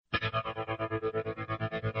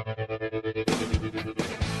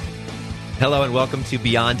Hello and welcome to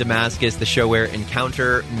Beyond Damascus, the show where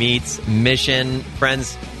encounter meets mission.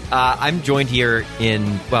 Friends, I'm joined here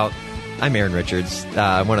I'm Aaron Richards,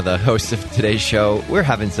 one of the hosts of today's show. We're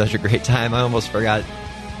having such a great time. I almost forgot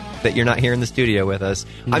that you're not here in the studio with us.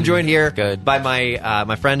 I'm joined here by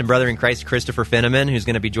my friend and brother in Christ, Christopher Finneman, who's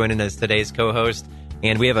going to be joining us today's co-host.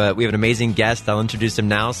 And we have an amazing guest. I'll introduce him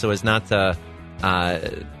now so as not to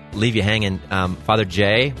leave you hanging. Father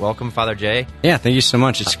Jay. Welcome, Father Jay. Yeah, thank you so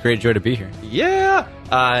much. It's a great joy to be here. Yeah.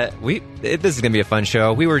 This is going to be a fun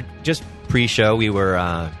show. We were just pre-show. We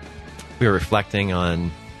were reflecting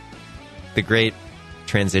on the great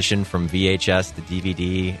transition from VHS to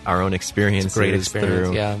DVD, our own experiences. It's a great experience,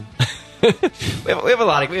 through. yeah. we have a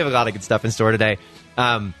lot of good stuff in store today.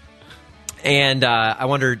 And I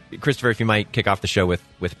wonder, Christopher, if you might kick off the show with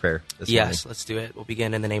prayer this morning. Yes, let's do it. We'll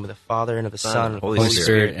begin in the name of the Father, and of the Son, and of the Holy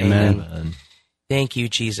Spirit. Amen. Thank you,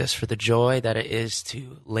 Jesus, for the joy that it is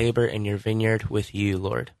to labor in your vineyard with you,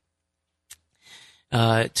 Lord.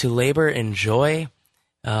 To labor in joy,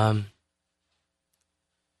 and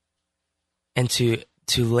to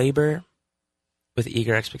labor with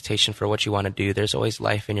eager expectation for what you want to do. There's always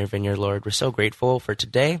life in your vineyard, Lord. We're so grateful for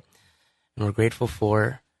today, and we're grateful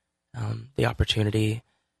for the opportunity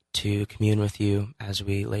to commune with you as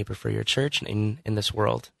we labor for your church and in this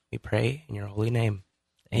world. We pray in your holy name.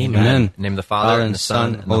 Amen. In the name of the Father, and the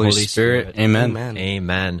Son, and the Holy Spirit. Amen.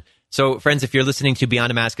 Amen. So, friends, if you're listening to Beyond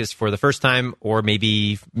Damascus for the first time, or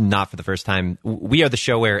maybe not for the first time, we are the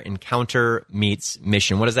show where encounter meets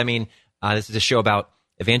mission. What does that mean? This is a show about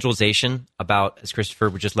evangelization, about, as Christopher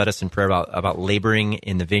would just led us in prayer, about laboring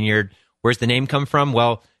in the vineyard. Where's the name come from?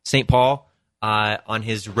 Well, St. Paul, on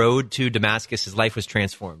his road to Damascus, his life was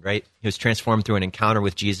transformed, right? He was transformed through an encounter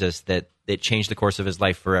with Jesus that changed the course of his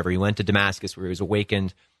life forever. He went to Damascus where he was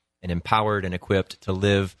awakened and empowered and equipped to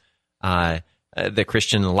live the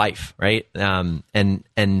Christian life, right?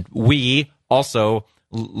 And we also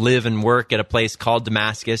live and work at a place called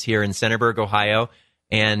Damascus here in Centerburg, Ohio,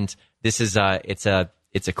 and this is it's a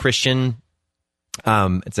Christian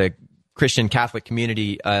Catholic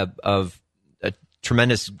community of a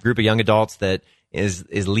tremendous group of young adults that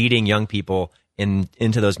is leading young people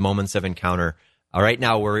into those moments of encounter. Right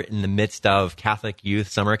now, we're in the midst of Catholic Youth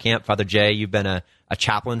Summer Camp. Father Jay, you've been a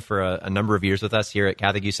chaplain for a number of years with us here at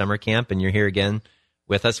Catholic Youth Summer Camp, and you're here again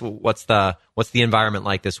with us. What's the environment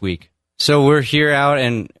like this week? So we're here out,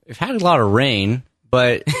 and we've had a lot of rain,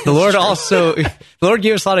 but the Lord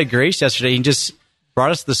gave us a lot of grace yesterday. He just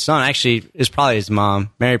brought us the sun. Actually, it's probably his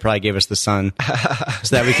mom. Mary probably gave us the sun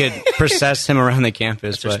so that we could process him around the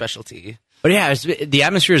campus. That's her specialty. But yeah, the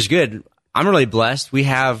atmosphere is good. I'm really blessed. We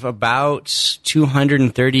have about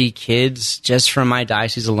 230 kids just from my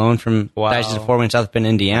diocese alone, from Diocese of Fort Wayne, South Bend,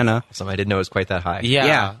 Indiana. Something I didn't know was quite that high.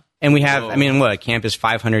 Yeah. And we have, a camp is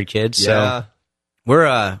 500 kids. So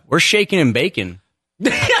we're shaking and baking.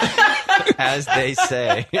 As they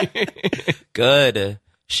say. Good.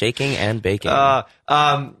 Shaking and baking.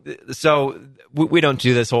 So we don't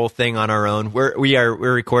do this whole thing on our own. We're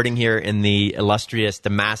recording here in the illustrious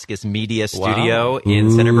Damascus Media Studio in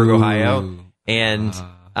Centerburg, Ohio. And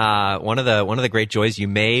one of the great joys, you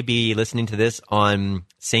may be listening to this on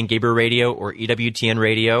St. Gabriel Radio or EWTN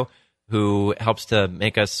Radio, who helps to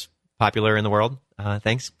make us popular in the world.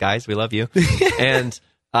 Thanks, guys. We love you. And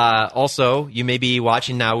also, you may be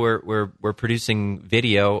watching now. We're producing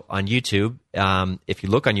video on YouTube. If you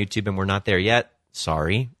look on YouTube and we're not there yet,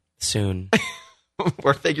 sorry. Soon.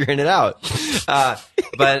 We're figuring it out.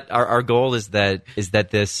 But our goal is that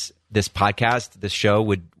this podcast, this show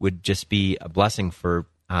would just be a blessing for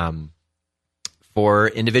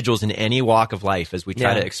individuals in any walk of life as we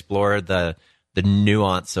try to explore the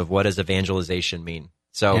nuance of what does evangelization mean.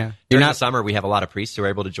 So during the summer, we have a lot of priests who are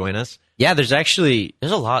able to join us. Yeah, there's a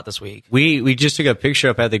lot this week. We just took a picture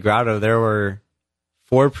up at the grotto. There were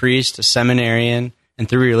 4 priests, a seminarian, and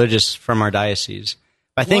 3 religious from our diocese.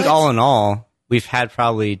 I think all in all, we've had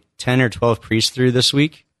probably 10 or 12 priests through this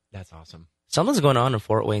week. That's awesome. Something's going on in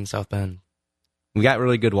Fort Wayne, South Bend. We got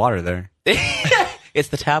really good water there. It's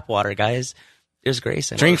the tap water, guys. There's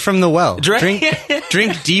grace in it. Drink from the well. Drink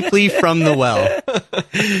deeply from the well.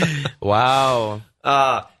 Wow.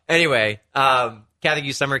 Anyway, Catholic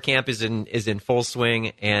Youth Summer Camp is in full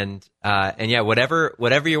swing, and whatever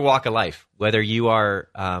your walk of life, whether you are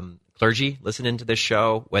clergy listening to this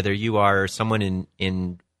show, whether you are someone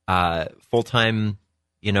in full-time,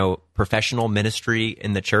 professional ministry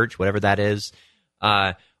in the church, whatever that is,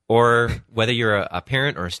 or whether you're a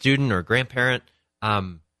parent or a student or a grandparent,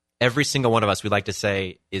 every single one of us, we like to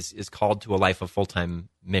say, is called to a life of full-time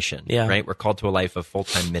mission, right? We're called to a life of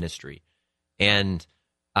full-time ministry. And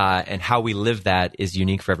and how we live that is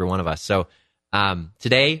unique for every one of us. So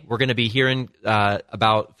today we're going to be hearing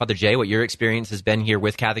about Father Jay, what your experience has been here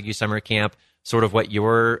with Catholic Youth Summer Camp, sort of what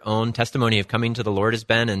your own testimony of coming to the Lord has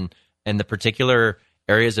been, and the particular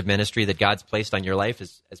areas of ministry that God's placed on your life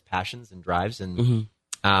as passions and drives, and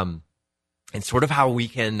sort of how we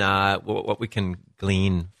can what we can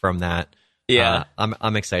glean from that. Yeah,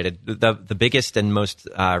 I'm excited. The biggest and most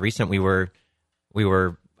recent we were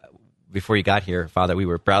before you got here, Father. We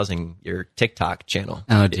were browsing your TikTok channel.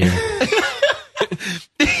 Oh dear.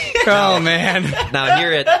 Oh man! Now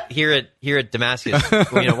here at Damascus,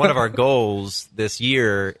 one of our goals this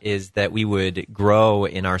year is that we would grow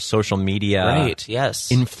in our social media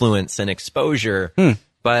influence and exposure.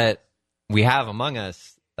 But we have among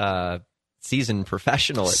us seasoned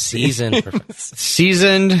professional. Seasoned.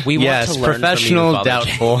 We want to learn professional. From you,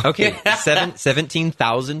 doubtful. Okay,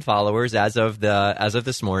 17,000 followers as of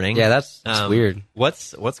this morning. Yeah, that's weird.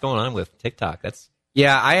 What's going on with TikTok?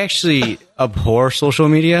 Yeah, I actually abhor social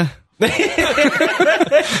media.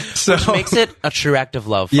 So, which makes it a true act of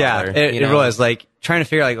love, Father. Yeah, it really is. Like, trying to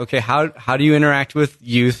figure out, like, okay, how do you interact with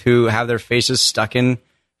youth who have their faces stuck in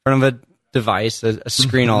front of a device, a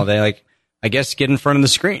screen all day? Like, I guess get in front of the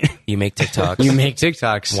screen. You make TikToks. You make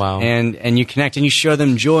TikToks. Wow. And you connect, and you show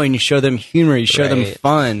them joy, and you show them humor, you show them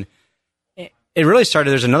fun. It really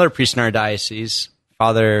started, there's another priest in our diocese,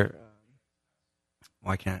 Father...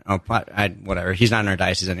 Why can't? Oh, whatever. He's not in our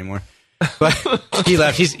diocese anymore, but he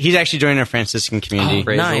left. He's actually joining our Franciscan community. Oh,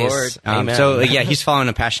 praise the Lord. Amen. So yeah, he's following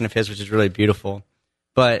a passion of his, which is really beautiful.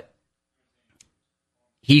 But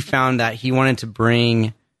he found that he wanted to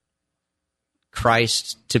bring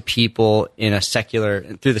Christ to people through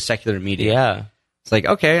the secular media. Yeah. It's like,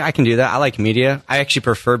 okay, I can do that. I like media. I actually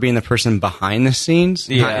prefer being the person behind the scenes,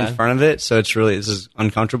 not in front of it. So this is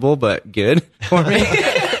uncomfortable, but good for me.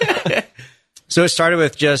 So it started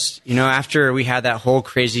with just, after we had that whole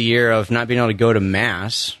crazy year of not being able to go to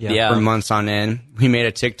Mass for months on end, we made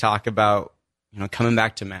a TikTok about, coming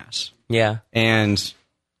back to Mass. Yeah. And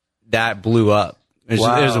that blew up. It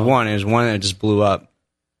was one that just blew up.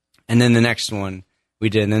 And then the next one we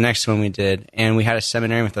did, and the next one we did. And we had a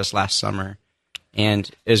seminarian with us last summer. And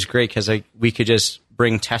it was great because we could just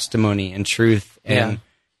bring testimony and truth and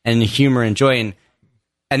humor and joy.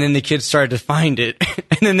 And then the kids started to find it,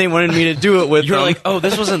 and then they wanted me to do it with them. You're like, oh,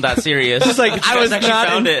 this wasn't that serious. It's like, I was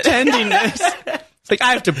not intending this. It's like,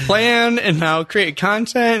 I have to plan and now create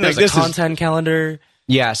content. There's a content calendar.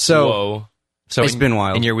 Yeah, so... Whoa. So it's been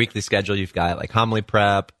wild. In your weekly schedule, you've got like homily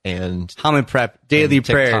prep, daily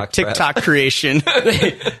prayer, TikTok creation.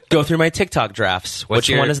 Go through my TikTok drafts. Which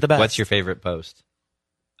one is the best? What's your favorite post?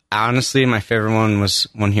 Honestly, my favorite one was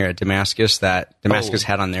one here at Damascus that Damascus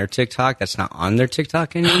had on their TikTok. That's not on their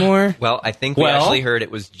TikTok anymore. Well, I think we actually heard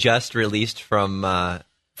it was just released from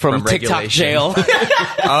TikTok jail.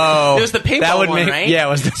 Oh, it was the paintball one, right? Yeah, it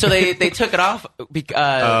was. So they took it off to.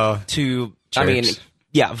 Jerks. I mean,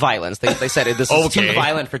 yeah, violence. They said this is too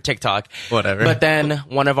violent for TikTok. Whatever. But then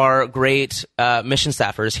one of our great mission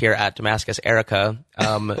staffers here at Damascus, Erica,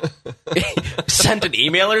 sent an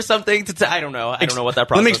email or something to I don't know. I don't know what that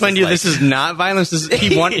process. Let me explain to you. Like. This is not violence.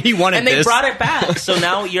 He wanted and they this. brought it back. So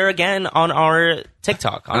now you're again on our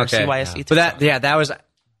TikTok, on our CYSE TikTok. But that was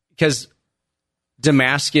because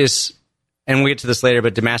Damascus. And we'll get to this later,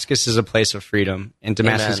 but Damascus is a place of freedom, and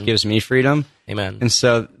Damascus gives me freedom. Amen. And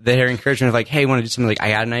so their encouragement of like, hey, want to do something? Like, I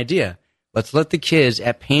had an idea. Let's let the kids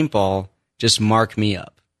at paintball just mark me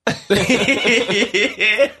up.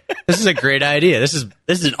 This is a great idea. This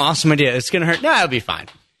is an awesome idea. It's gonna hurt. No, it'll be fine.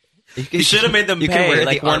 You should have made them pay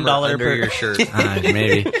like $1 under your shirt.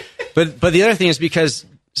 Maybe. But the other thing is because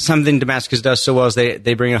something Damascus does so well is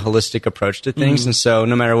they bring a holistic approach to things, and so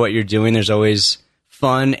no matter what you're doing, there's always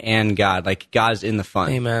fun and God. Like, God's in the fun.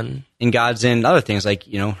 Amen. And God's in other things like,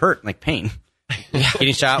 hurt, like pain.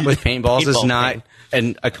 Getting shot with paintballs is not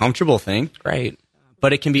a comfortable thing. Right.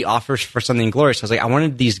 But it can be offered for something glorious. I was like, I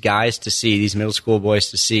wanted these guys to see, these middle school boys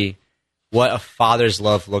to see what a father's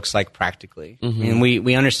love looks like practically. Mm-hmm. And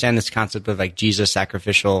we understand this concept of like Jesus'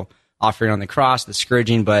 sacrificial offering on the cross, the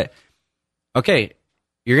scourging, but okay,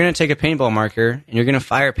 you're going to take a paintball marker and you're going to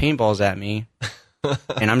fire paintballs at me.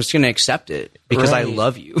 And I'm just going to accept it because I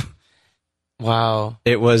love you. Wow.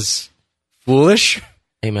 It was foolish.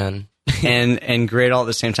 Amen. and great all at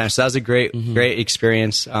the same time. So that was a great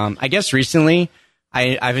experience. I guess recently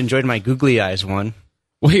I've enjoyed my googly eyes one.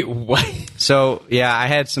 Wait, what? So yeah, I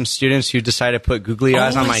had some students who decided to put googly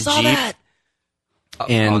eyes on my Jeep. That.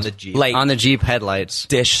 And on the Jeep. Like on the Jeep headlights.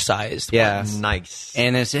 Dish-sized Yeah. ones. Nice.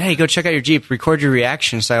 And they said, hey, go check out your Jeep, record your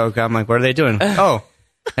reaction. So I'm like, what are they doing? Oh,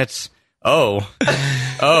 that's Oh.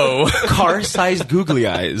 Car-sized googly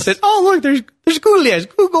eyes. Said, oh, look, there's googly eyes.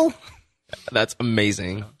 Google. That's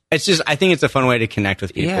amazing. It's just, I think it's a fun way to connect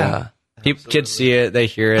with people. Yeah. Kids see it, they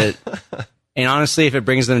hear it. And honestly, if it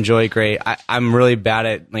brings them joy, great. I'm really bad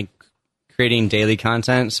at like creating daily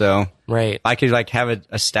content. So Right. if I could like have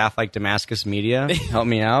a staff like Damascus Media help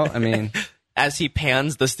me out. I mean, As he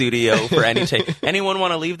pans the studio for any take. Anyone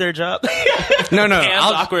want to leave their job? no. Hands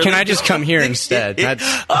awkwardly. Can I just come here instead? That's,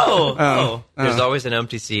 There's always an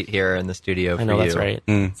empty seat here in the studio for I know you. that's right.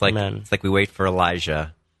 It's like Amen. it's like we wait for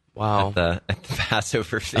Elijah Wow. at the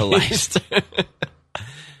Passover feast.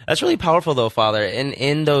 That's really powerful though, Father.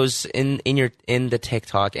 In the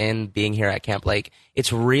TikTok and being here at camp, like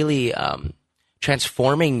it's really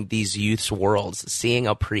transforming these youth's worlds, seeing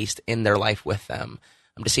a priest in their life with them.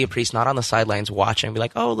 To see a priest not on the sidelines watching and be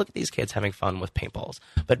like, oh, look at these kids having fun with paintballs,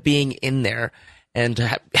 but being in there and to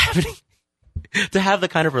have the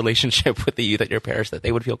kind of relationship with the youth at your parish that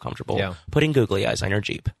they would feel comfortable putting googly eyes on your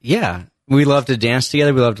Jeep. yeah. We love to dance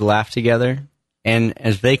together. We love to laugh together. And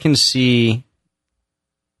as they can see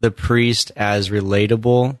the priest as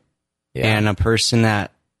relatable and a person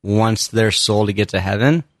that wants their soul to get to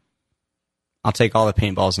heaven, I'll take all the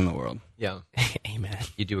paintballs in the world. Yeah. Amen.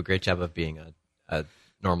 You do a great job of being a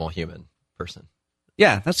normal human person.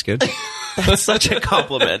 Yeah, that's good. That's such a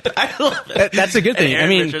compliment. I love it. That's a good thing. Aaron I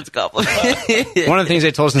mean, Richards compliment. one of the things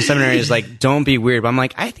they told us in seminary is like, don't be weird. But I'm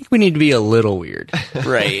like, I think we need to be a little weird.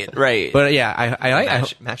 Right. But yeah, I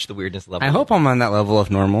Match the weirdness level. I hope I'm on that level of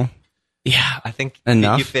normal. Yeah. I think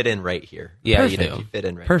Enough. you fit in right here. Yeah, Perfect. you do. You fit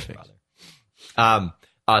in right Perfect. here, brother.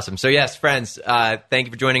 Awesome. So yes, friends, thank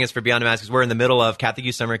you for joining us for Beyond Damascus. We're in the middle of Catholic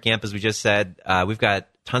Youth Summer Camp, as we just said. We've got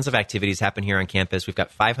tons of activities happen here on campus. We've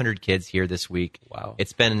got 500 kids here this week. Wow.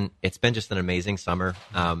 It's been just an amazing summer.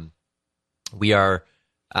 We are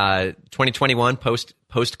 2021 post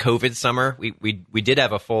COVID summer. We did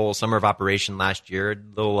have a full summer of operation last year. A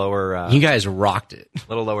little lower. You guys rocked it.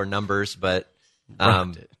 Little lower numbers, but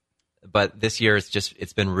Rocked it. but this year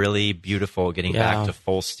it's been really beautiful getting back to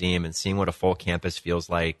full steam and seeing what a full campus feels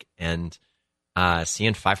like, and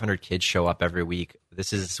seeing 500 kids show up every week.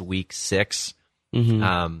 This is week 6.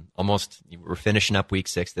 Almost, we're finishing up week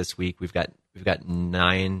 6 this week. We've got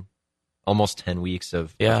 9, almost 10 weeks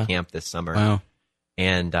of camp this summer. Wow.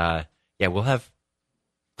 And we'll have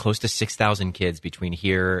close to 6,000 kids between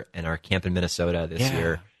here and our camp in Minnesota this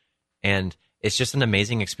year. And it's just an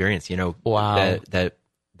amazing experience, you know. Wow.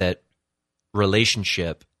 That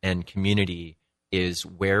relationship and community is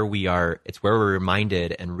where we are. It's where we're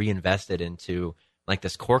reminded and reinvested into like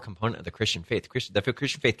this core component of the Christian faith. The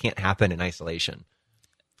Christian faith can't happen in isolation,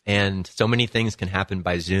 and so many things can happen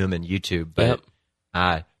by Zoom and YouTube. But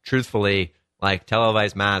truthfully, like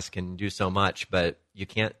televised mass can do so much, but you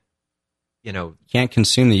can't, Can't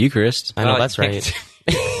consume the Eucharist. I know that's right.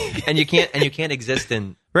 and you can't exist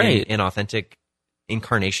in authentic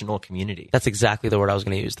incarnational community. That's exactly the word I was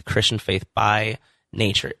going to use. The Christian faith by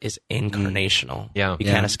nature is incarnational. Yeah. You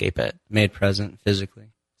can't escape it. Made present physically.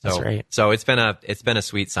 That's right. So it's been a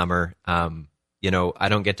sweet summer. I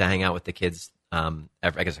don't get to hang out with the kids. I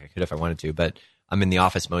guess I could if I wanted to, but I'm in the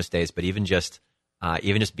office most days. But even just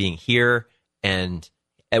being here and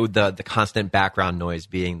the constant background noise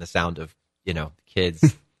being the sound of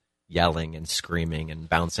kids yelling and screaming and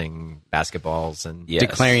bouncing basketballs and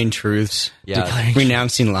Declaring truths. Yeah.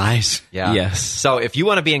 Renouncing lies. Yeah. Yes. So if you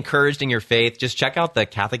want to be encouraged in your faith, just check out the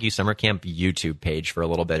Catholic Youth Summer Camp YouTube page for a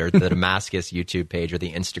little bit, or the Damascus YouTube page, or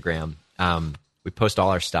the Instagram. We post all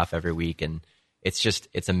our stuff every week, and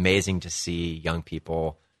it's amazing to see young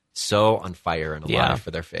people so on fire and alive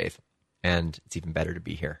for their faith. And it's even better to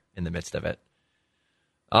be here in the midst of it.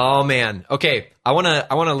 Oh man. Okay. I want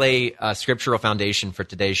to lay a scriptural foundation for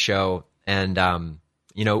today's show. And,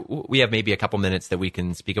 we have maybe a couple minutes that we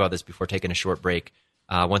can speak about this before taking a short break.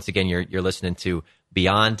 Once again, you're listening to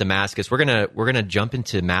Beyond Damascus. We're going to jump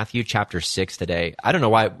into Matthew chapter 6 today. I don't know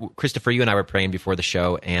why, Christopher, you and I were praying before the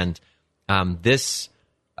show, and, this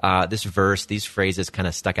verse, these phrases kind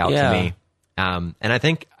of stuck out to me. And I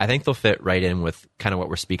think they'll fit right in with kind of what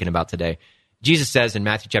we're speaking about today. Jesus says in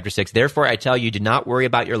Matthew chapter 6, "Therefore I tell you, do not worry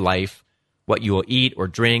about your life, what you will eat or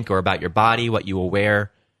drink, or about your body, what you will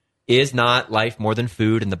wear. Is not life more than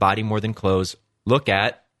food, and the body more than clothes? Look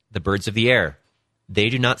at the birds of the air. They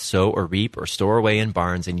do not sow or reap or store away in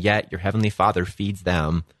barns, and yet your heavenly Father feeds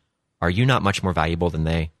them. Are you not much more valuable than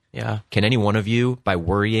they? Yeah. Can any one of you, by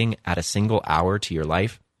worrying, add a single hour to your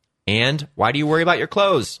life? And why do you worry about your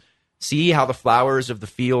clothes? See how the flowers of the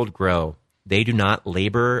field grow. They do not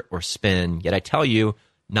labor or spin. Yet I tell you,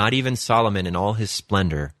 not even Solomon in all his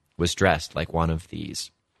splendor was dressed like one of these."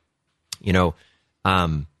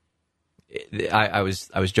 I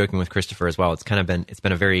was joking with Christopher as well. It's been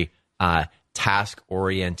a very task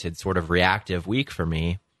oriented sort of reactive week for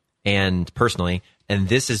me and personally. And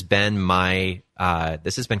this has been kind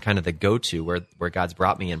of the go-to where God's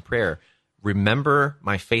brought me in prayer. Remember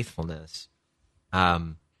my faithfulness.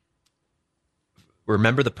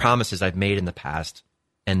 Remember the promises I've made in the past,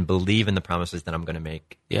 and believe in the promises that I'm going to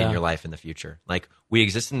make in your life in the future. Like, we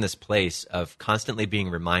exist in this place of constantly being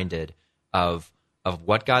reminded of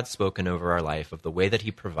what God's spoken over our life, of the way that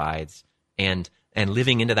he provides, and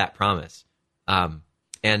living into that promise. And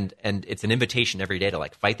it's an invitation every day to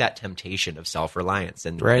like fight that temptation of self-reliance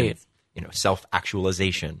and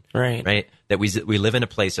self-actualization. Right. That we live in a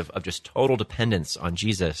place of just total dependence on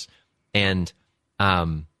Jesus. And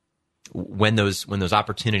when those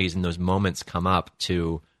opportunities and those moments come up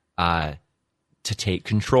to take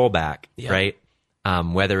control back, right?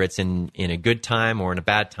 Whether it's in a good time or in a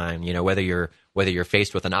bad time, whether you're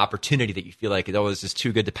faced with an opportunity that you feel like, oh, this is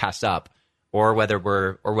too good to pass up, or whether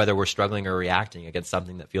we're struggling or reacting against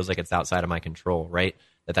something that feels like it's outside of my control, right?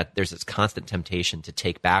 That there's this constant temptation to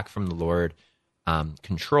take back from the Lord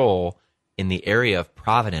control in the area of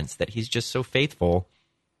providence that he's just so faithful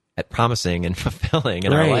at promising and fulfilling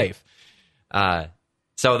in our life.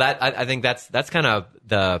 So that I think that's kind of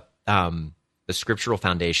the scriptural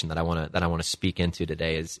foundation that I want to speak into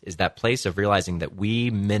today is that place of realizing that we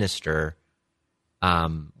minister,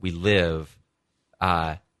 we live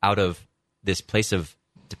out of this place of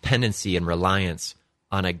dependency and reliance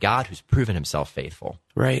on a God who's proven himself faithful,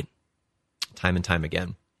 right, time and time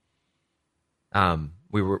again.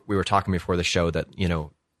 We were talking before the show that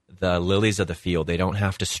the lilies of the field, they don't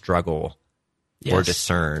have to struggle or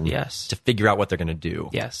discern to figure out what they're going to do.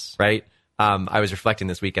 Yes. Right? I was reflecting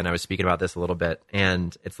this weekend. I was speaking about this a little bit,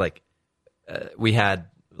 and it's like we had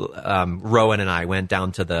Rowan and I went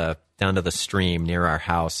down to the stream near our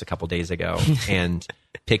house a couple days ago and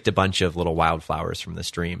picked a bunch of little wildflowers from the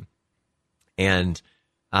stream. And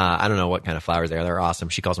I don't know what kind of flowers they are. They're awesome.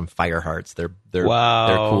 She calls them fire hearts. They're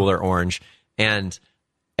cool. They're orange. And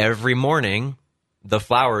every morning the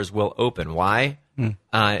flowers will open. Why?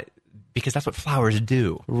 Because that's what flowers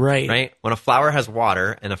do. Right? When a flower has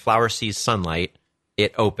water and a flower sees sunlight,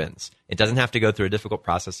 it opens. It doesn't have to go through a difficult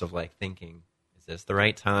process of like thinking, is this the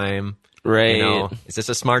right time? Right. Is this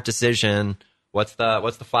a smart decision? What's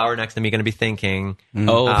the flower next to me going to be thinking?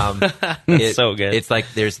 It's so good. It's like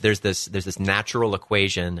there's this natural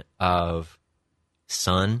equation of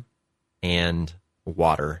sun and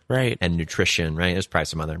water, right, and nutrition, right? There's probably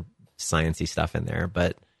some other sciencey stuff in there,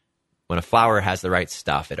 but when a flower has the right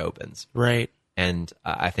stuff, it opens. Right. And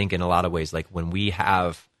I think in a lot of ways, like when we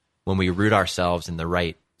root ourselves in the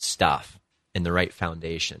right stuff, in the right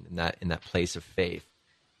foundation, in that place of faith,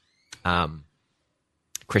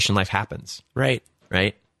 Christian life happens. Right.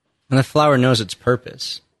 Right. And the flower knows its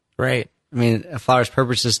purpose. Right. I mean, a flower's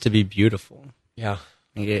purpose is to be beautiful. Yeah.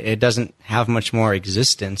 It doesn't have much more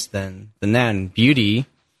existence than that. And beauty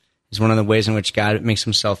is one of the ways in which God makes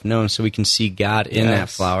himself known, so we can see God in that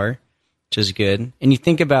flower, which is good. And you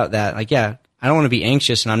think about that, like, I don't want to be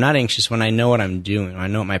anxious, and I'm not anxious when I know what I'm doing. I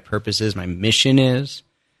know what my purpose is, my mission is.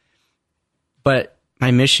 But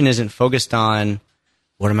my mission isn't focused on,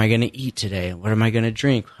 what am I going to eat today? What am I going to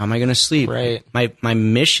drink? How am I going to sleep? Right. My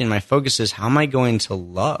mission, my focus is, how am I going to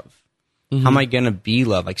love? Mm-hmm. How am I going to be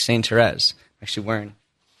loved? Like St. Therese. I'm actually wearing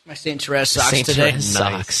my St. Therese socks today.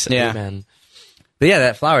 Socks. Yeah. Amen. But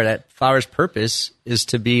that flower's purpose is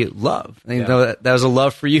to be love. I think that was a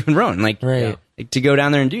love for you and Rowan, like to go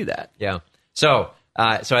down there and do that. Yeah. So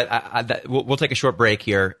we'll take a short break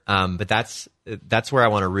here, but that's where I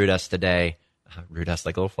want to root us today. Root us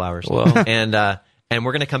like little flowers. And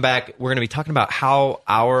we're going to come back. We're going to be talking about how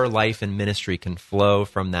our life and ministry can flow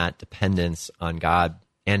from that dependence on God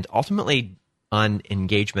and ultimately on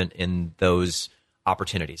engagement in those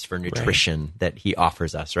opportunities for nutrition that he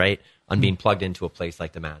offers us, right? On being plugged into a place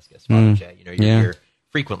like Damascus-Fr Jay. You're here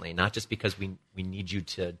frequently, not just because we need you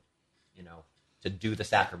to do the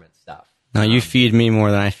sacrament stuff. No, you feed me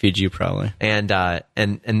more than I feed you, probably. And that's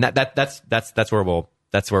where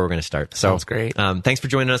we're going to start. So, sounds great. Thanks for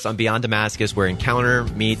joining us on Beyond Damascus, where encounter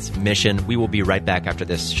meets mission. We will be right back after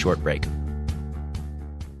this short break.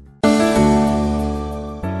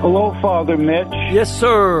 Hello, Father Mitch. Yes,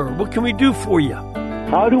 sir. What can we do for you?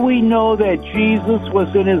 How do we know that Jesus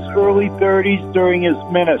was in his early 30s during his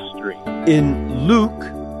ministry? In Luke,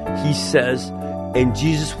 he says, and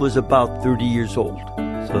Jesus was about 30 years old.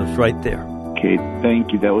 So it's right there. Okay,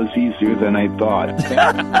 thank you. That was easier than I thought.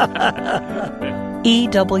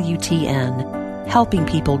 EWTN, helping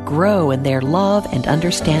people grow in their love and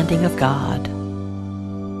understanding of God.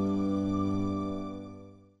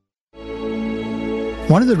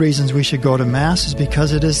 One of the reasons we should go to Mass is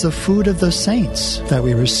because it is the food of the saints that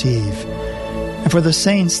we receive. And for the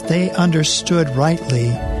saints, they understood rightly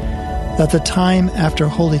that the time after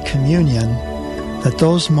Holy Communion, that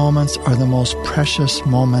those moments are the most precious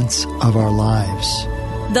moments of our lives.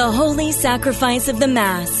 The Holy Sacrifice of the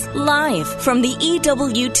Mass, live from the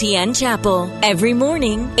EWTN Chapel, every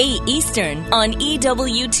morning, 8 Eastern, on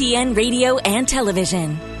EWTN Radio and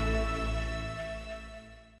Television.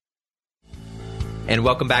 And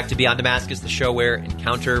welcome back to Beyond Damascus, the show where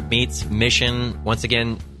encounter meets mission. Once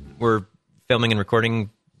again, we're filming and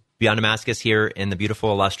recording Beyond Damascus here in the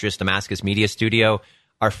beautiful, illustrious Damascus Media Studio.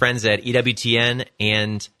 Our friends at EWTN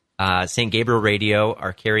and St. Gabriel Radio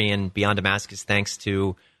are carrying Beyond Damascus thanks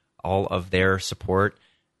to all of their support.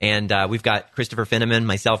 And we've got Christopher Finneman,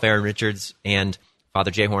 myself, Aaron Richards, and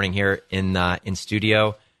Father Jay Horning here in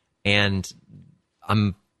studio. And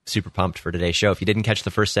I'm super pumped for today's show. If you didn't catch the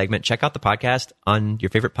first segment, check out the podcast on your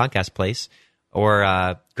favorite podcast place, or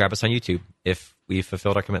grab us on YouTube if we've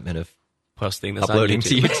fulfilled our commitment of Posting this uploading on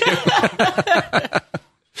to YouTube.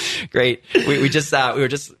 Great. We were just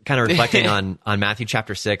kind of reflecting on Matthew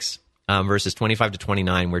chapter 6, verses 25 to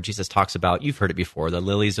 29, where Jesus talks about, you've heard it before, the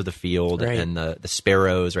lilies of the field, right, and the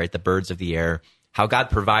sparrows, right, the birds of the air, how God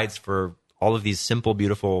provides for all of these simple,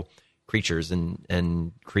 beautiful creatures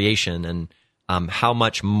and creation, and how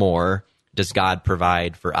much more does God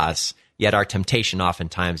provide for us? Yet our temptation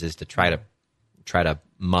oftentimes is to try to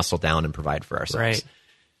muscle down and provide for ourselves.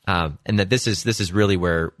 Right. And that this is really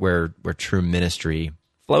where true ministry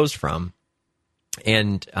flows from.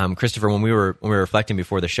 And Christopher, when we were reflecting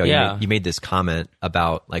before the show, you made this comment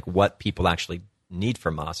about like what people actually need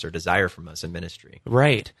from us or desire from us in ministry.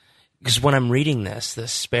 Right. Because when I'm reading this, the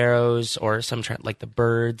sparrows or like the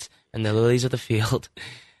birds and the lilies of the field,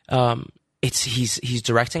 he's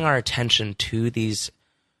directing our attention to these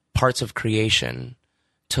parts of creation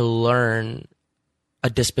to learn a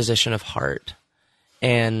disposition of heart.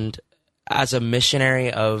 And as a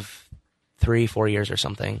missionary of 3-4 years or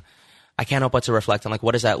something, I can't help but to reflect on like,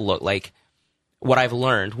 what does that look like? What I've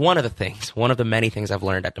learned, one of the many things I've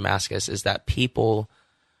learned at Damascus is that people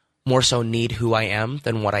more so need who I am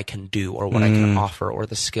than what I can do or what I can offer or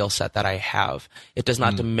the skill set that I have. It does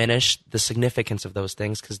not diminish the significance of those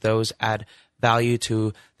things, because those add value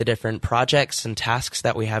to the different projects and tasks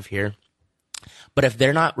that we have here. But if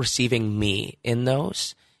they're not receiving me in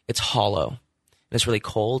those, it's hollow. And it's really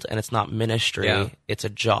cold, and it's not ministry. Yeah. It's a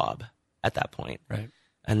job at that point. Right.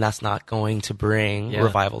 And that's not going to bring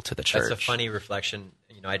revival to the church. That's a funny reflection.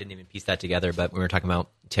 You know, I didn't even piece that together, but we were talking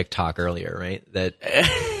about TikTok earlier, right?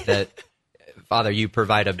 That Father, you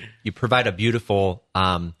provide a beautiful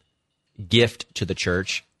gift to the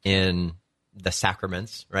church in the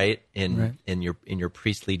sacraments, right? In your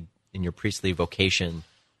priestly vocation,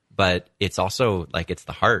 but it's also like it's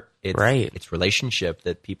the heart. It's relationship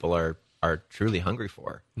that people are truly hungry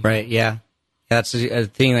for. Right. Yeah. That's a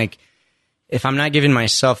thing. Like, if I'm not giving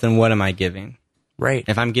myself, then what am I giving? Right.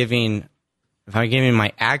 If I'm giving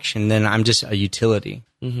my action, then I'm just a utility.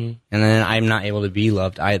 Mm-hmm. And then I'm not able to be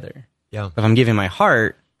loved either. Yeah. If I'm giving my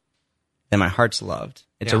heart, then my heart's loved.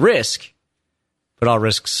 It's a risk, but all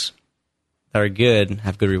risks that are good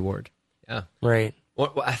have good reward. Yeah. Right.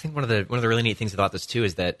 Well, I think one of the really neat things about this too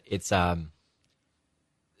is that it's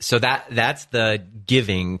so that's the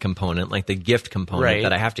giving component, like the gift component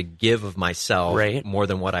that I have to give of myself more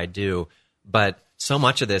than what I do. But so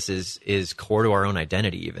much of this is core to our own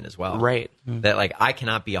identity even as well. Right. That like I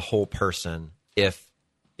cannot be a whole person if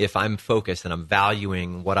I'm focused and I'm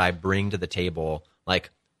valuing what I bring to the table, like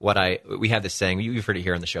we have this saying, you've heard it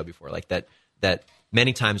here on the show before, like that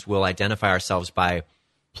many times we'll identify ourselves by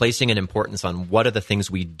placing an importance on what are the things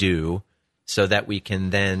we do so that we can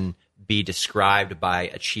then be described by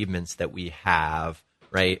achievements that we have,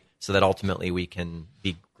 right? So that ultimately we can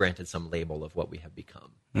be granted some label of what we have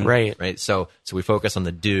become. Right. Right. So we focus on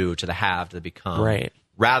the do to the have to the become,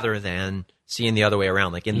 rather than seeing the other way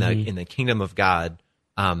around. Like in the kingdom of God,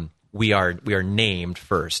 we are named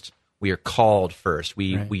first. We are called first.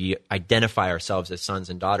 We identify ourselves as sons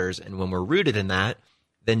and daughters, and when we're rooted in that,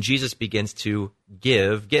 then Jesus begins to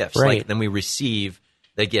give gifts. Right. Like then we receive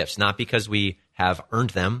the gifts, not because we have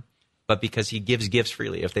earned them, but because He gives gifts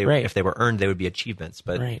freely. If they were earned, they would be achievements.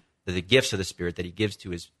 But the gifts of the Spirit that He gives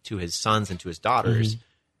to His sons and to His daughters.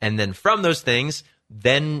 And then from those things,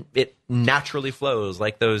 then it naturally flows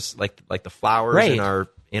like those, like the flowers in our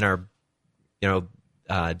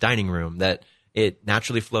dining room. That it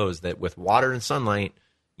naturally flows. That with water and sunlight,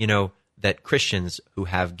 that Christians who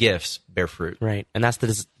have gifts bear fruit. Right, and that's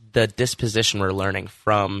the disposition we're learning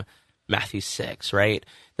from Matthew 6. Right,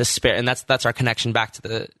 the Spirit, and that's our connection back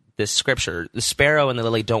to this scripture. The sparrow and the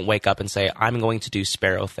lily don't wake up and say, I'm going to do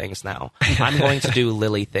sparrow things now. I'm going to do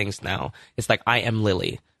lily things now. It's like, I am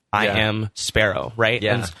lily. I am sparrow, right?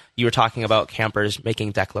 Yeah. And you were talking about campers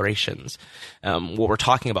making declarations. What we're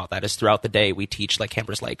talking about that is throughout the day, we teach like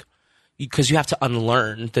campers, like, because you have to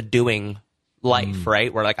unlearn the doing life,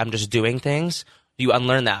 right? Where like, I'm just doing things. You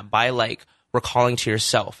unlearn that by like recalling to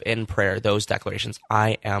yourself in prayer those declarations.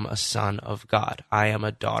 I am a son of God. I am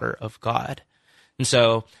a daughter of God. And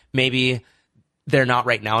so maybe they're not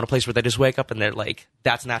right now in a place where they just wake up and they're like,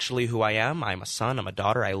 that's naturally who I am. I'm a son. I'm a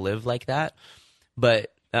daughter. I live like that.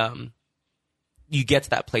 But you get to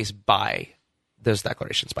that place by those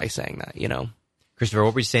declarations, by saying that, you know. Christopher,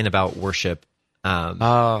 what were you saying about worship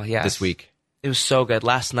this week? It was so good.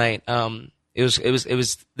 Last night, it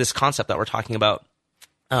was this concept that we're talking about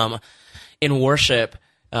in worship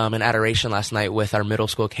and adoration last night with our middle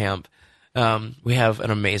school camp. We have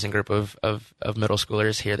an amazing group of middle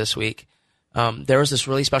schoolers here this week. There was this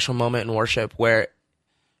really special moment in worship where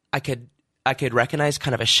I could recognize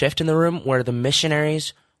kind of a shift in the room where the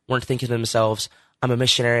missionaries weren't thinking to themselves, I'm a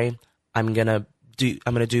missionary. I'm gonna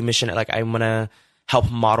do mission. Like I'm gonna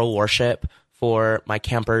help model worship for my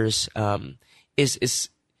campers. It's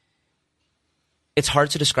hard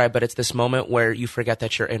to describe, but it's this moment where you forget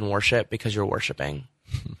that you're in worship because you're worshiping.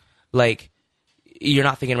 Like you're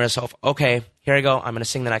not thinking to yourself, okay, here I go. I'm gonna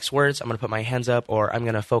sing the next words. I'm gonna put my hands up, or I'm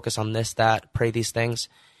gonna focus on this, that, pray these things,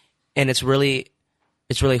 and it's really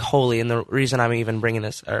holy. And the reason I'm even bringing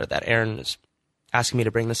this, or that Aaron is asking me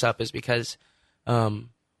to bring this up, is because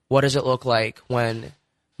what does it look like when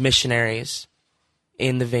missionaries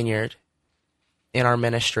in the vineyard, in our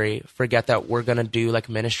ministry, forget that we're going to do like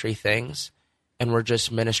ministry things and we're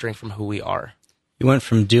just ministering from who we are? You went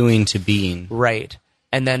from doing to being. Right.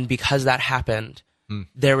 And then because that happened,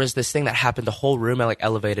 there was this thing that happened. The whole room like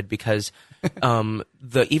elevated because no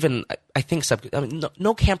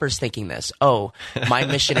camper's thinking this. Oh, my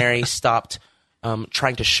missionary stopped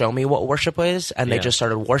trying to show me what worship is, and they just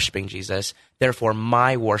started worshiping Jesus. Therefore,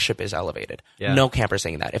 my worship is elevated. Yeah. No camper's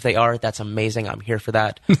saying that. If they are, that's amazing. I'm here for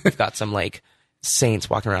that. We've got some like saints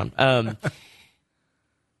walking around. I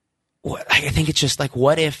think it's just like,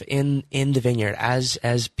 what if in the vineyard,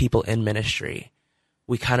 as people in ministry,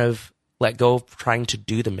 we kind of let go of trying to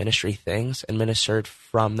do the ministry things and ministered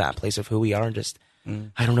from that place of who we are, and just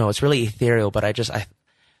I don't know. It's really ethereal, but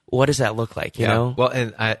what does that look like? You know? Well,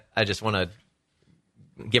 and I just want to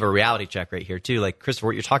give a reality check right here too. Like Christopher,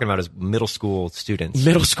 what you're talking about is middle school students,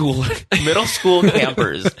 middle school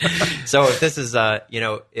campers. So if this is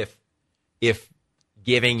if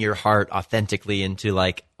giving your heart authentically into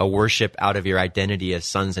like a worship out of your identity as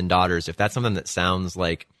sons and daughters, if that's something that sounds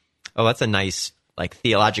like, oh, that's a nice like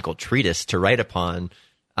theological treatise to write upon,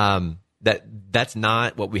 that's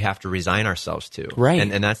not what we have to resign ourselves to. Right.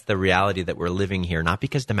 And that's the reality that we're living here, not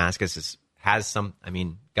because Damascus has some, I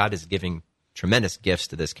mean, God is giving tremendous gifts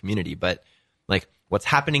to this community, but like what's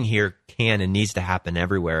happening here can and needs to happen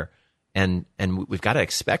everywhere. And we've got to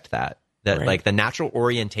expect that right. Like the natural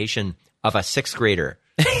orientation of a sixth grader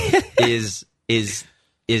is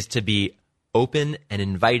to be open and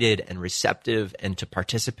invited and receptive and to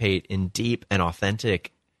participate in deep and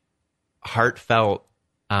authentic, heartfelt,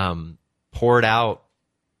 poured out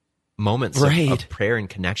moments of prayer and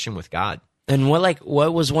connection with God. And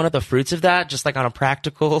what was one of the fruits of that, just like on a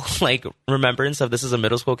practical like remembrance of this is a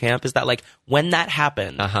middle school camp, is that like when that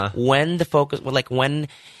happened, when the focus, like when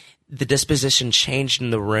the disposition changed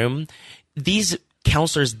in the room, these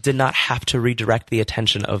counselors did not have to redirect the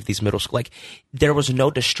attention of these middle school. Like there was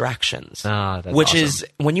no distractions, which awesome. Is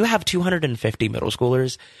when you have 250 middle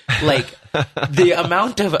schoolers, like the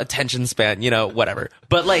amount of attention span, whatever.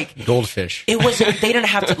 But like goldfish, they didn't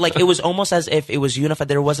have to, like, it was almost as if it was unified.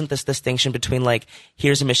 There wasn't this distinction between like,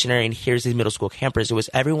 here's a missionary and here's these middle school campers. It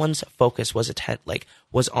was everyone's focus was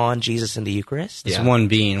on Jesus and the Eucharist. It's one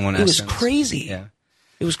being, one essence. It was crazy. Yeah.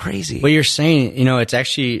 It was crazy. What you're saying, it's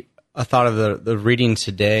actually a thought of the reading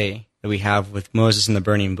today that we have with Moses and the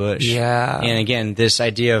burning bush. Yeah. And again, this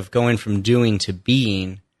idea of going from doing to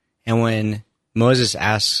being. And when Moses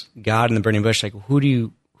asks God in the burning bush, like,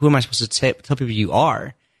 who am I supposed to tell people you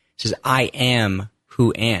are? He says, I am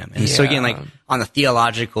who am. And so again, like on the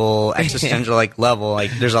theological, existential level,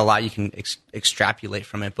 like there's a lot you can extrapolate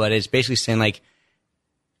from it, but it's basically saying like,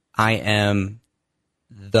 I am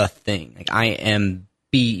the thing. Like I am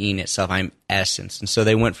being itself. I'm essence. And so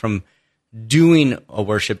they went from doing a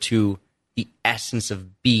worship to the essence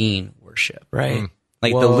of being worship. Right.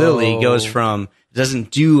 Like the lily goes from, it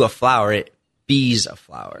doesn't do a flower, it bees a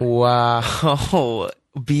flower. Wow.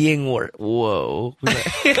 being whoa. We're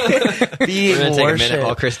Being going to take a minute worship.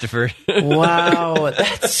 while Christopher. Wow,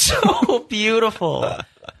 that's so beautiful.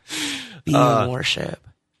 Being worship.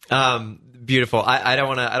 Beautiful. I don't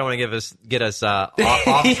want to get us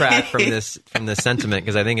off track from this sentiment,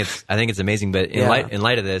 because I think it's amazing. But in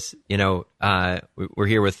light of this, we're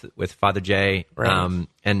here with Father Jay, Right.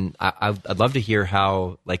 and I'd love to hear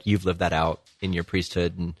how you've lived that out in your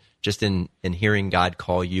priesthood, and just in hearing God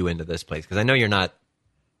call you into this place, because I know you're not.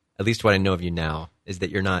 At least what I know of you now is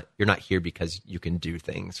that you're not here because you can do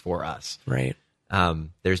things for us. Right.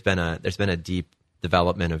 There's been a deep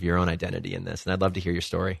development of your own identity in this, and I'd love to hear your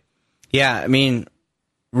story. Yeah, I mean,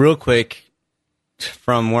 real quick,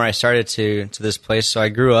 from where I started to this place. So I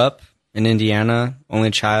grew up in Indiana,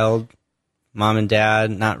 only child, mom and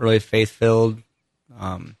dad, not really faith-filled,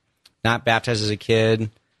 not baptized as a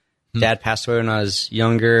kid. Dad passed away when I was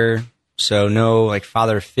younger, so no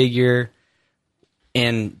father figure.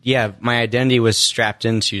 And yeah, my identity was strapped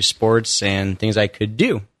into sports and things I could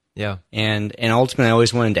do. Yeah. And ultimately, I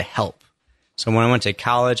always wanted to help. So when I went to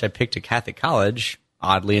college, I picked a Catholic college,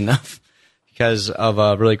 oddly enough, because of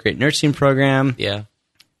a really great nursing program. Yeah.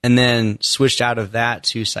 And then switched out of that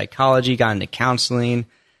to psychology, got into counseling.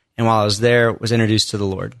 And while I was there, was introduced to the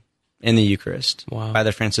Lord in the Eucharist by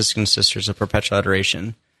the Franciscan Sisters of Perpetual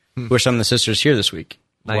Adoration, who are some of the sisters here this week.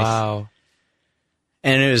 Nice. Wow.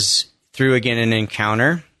 And it was through, again, an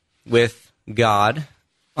encounter with God,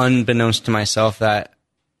 unbeknownst to myself, that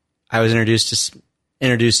I was introduced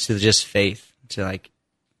to just faith, to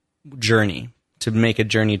journey, to make a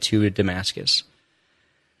journey to Damascus.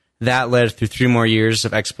 That led through 3 more years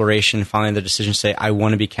of exploration, finally the decision to say, I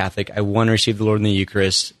want to be Catholic. I want to receive the Lord in the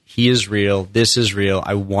Eucharist. He is real. This is real.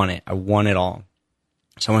 I want it. I want it all.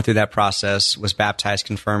 So I went through that process, was baptized,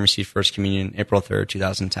 confirmed, received First Communion April 3rd,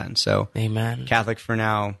 2010. So Amen. Catholic for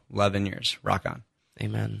now, 11 years. Rock on.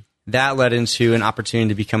 Amen. That led into an opportunity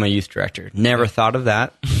to become a youth director. Never thought of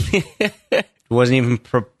that. Wasn't even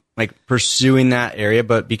pursuing that area,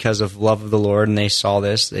 but because of love of the Lord, and they saw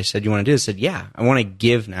this, they said, you want to do this? I said, yeah, I want to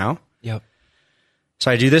give now. Yep. So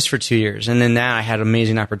I do this for 2 years. And then that I had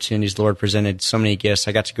amazing opportunities. The Lord presented so many gifts.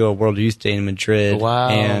 I got to go to World Youth Day in Madrid. Wow.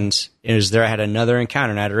 And it was there I had another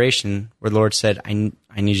encounter in adoration where the Lord said, I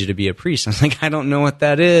need you to be a priest. I was like, I don't know what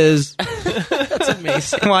that is. That's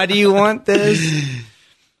amazing. Why do you want this?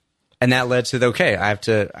 And that led to I have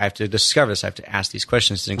to discover this. I have to ask these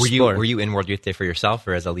questions and explore. Were you in World Youth Day for yourself,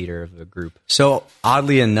 or as a leader of a group? So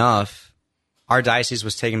oddly enough, our diocese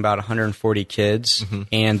was taking about 140 kids,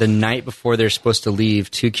 and the night before they're supposed to leave,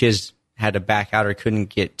 2 kids had to back out or couldn't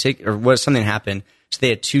get tickets, or something happened. So they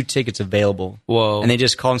had 2 tickets available. Whoa. And they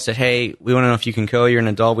just called and said, hey, we want to know if you can go. You're an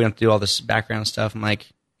adult. We don't have to do all this background stuff. I'm like,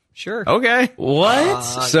 Sure. okay. What?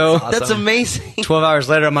 So That's amazing. 12 hours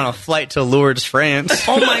later, I'm on a flight to Lourdes, France.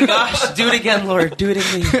 Oh my gosh. Do it again, Lord. Do it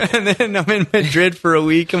again. And then I'm in Madrid for a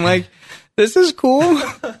week. I'm like, this is cool.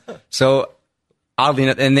 So oddly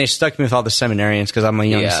enough, and they stuck me with all the seminarians because I'm a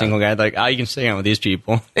young single guy. Like, you can stay out with these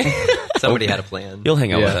people. Somebody had a plan. You'll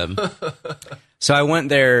hang out with him. So I went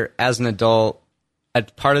there as an adult, as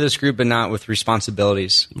part of this group, but not with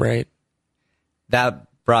responsibilities. Right. That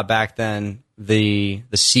brought back then the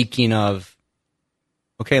seeking of,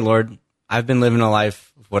 okay, Lord, I've been living a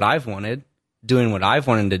life of what I've wanted, doing what I've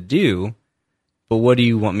wanted to do, but what do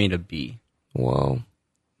you want me to be? Whoa.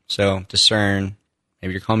 So discern.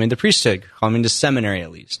 Maybe you're calling me to the priesthood. Calling me to seminary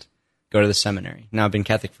at least. Go to the seminary. Now I've been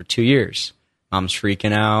Catholic for 2 years. Mom's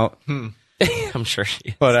freaking out. I'm sure she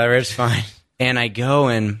is. Whatever, it's fine. And I go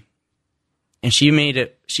and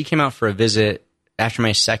she came out for a visit after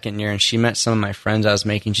my second year, and she met some of my friends I was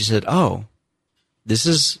making. She said, oh, this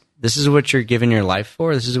is what you're giving your life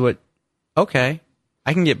for? This is what, okay,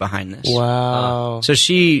 I can get behind this. Wow. So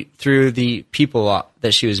she, through the people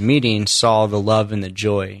that she was meeting, saw the love and the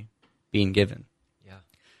joy being given.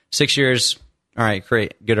 6 years, all right,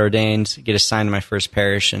 great, get ordained, get assigned to my first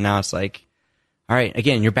parish, and now it's like, all right,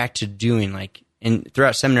 again, you're back to doing, and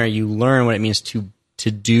throughout seminary, you learn what it means to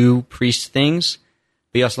do priest things,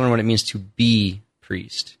 but you also learn what it means to be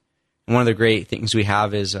priest. And one of the great things we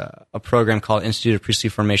have is a program called Institute of Priestly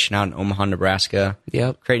Formation out in Omaha, Nebraska,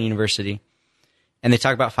 Creighton University, and they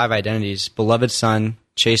talk about 5 identities: beloved son,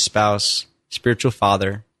 chaste spouse, spiritual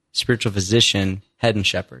father, spiritual physician, head and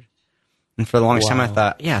shepherd. And for the longest time, I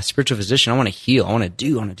thought, spiritual physician, I want to heal. I want to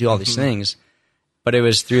do all these things. But it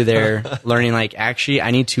was through their learning, actually,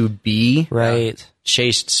 I need to be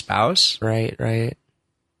chaste spouse. Right. And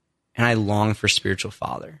I long for spiritual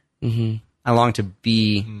father. Mm-hmm. I long to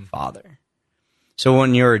be father. So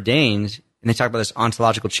when you're ordained, and they talk about this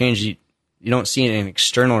ontological change, you don't see it in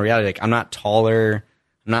external reality. I'm not taller.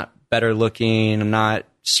 I'm not better looking. I'm not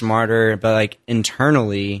smarter, but like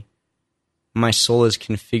internally, my soul is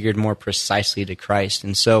configured more precisely to Christ.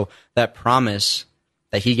 And so that promise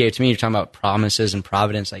that he gave to me, you're talking about promises and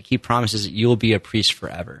providence, like he promises that you'll be a priest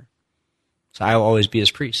forever. So I will always be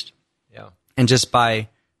his priest. Yeah. And just by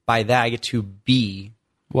that, I get to be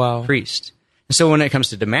Wow. priest. And so when it comes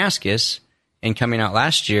to Damascus and coming out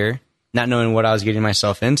last year, not knowing what I was getting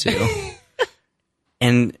myself into,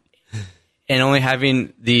 and only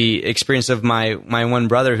having the experience of my one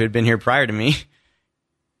brother who had been here prior to me,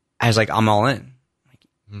 I was like, I'm all in.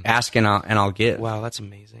 Ask and I'll give. Wow, that's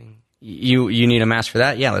amazing. You need a mask for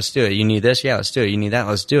that? Yeah, let's do it. You need this? Yeah, let's do it. You need that?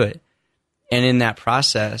 Let's do it. And in that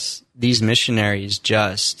process, these missionaries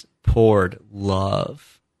just poured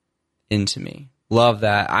love into me. Love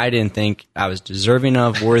that I didn't think I was deserving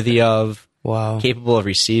of, worthy of, Wow. capable of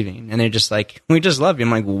receiving. And they're just like, we just love you.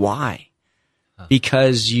 I'm like, why?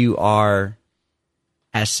 Because you are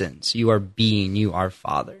essence. You are being. You are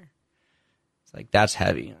Father. It's like, that's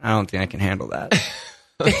heavy. I don't think I can handle that.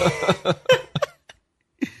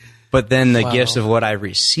 But then the gifts of what I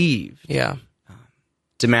received, Yeah.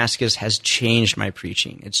 Damascus has changed my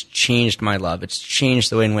preaching. It's changed my love. It's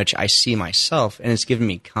changed the way in which I see myself, and it's given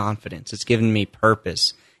me confidence. It's given me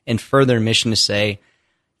purpose and further mission to say,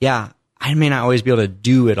 yeah, I may not always be able to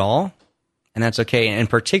do it all, and that's okay. And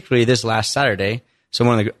particularly this last Saturday, so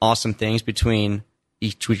one of the awesome things between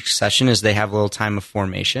each week's session is they have a little time of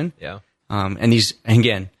formation. Yeah. And these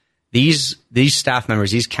staff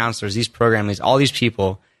members, these counselors, these program leads, all these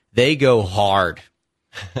people, they go hard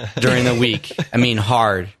during the week. I mean,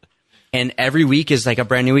 hard. And every week is like a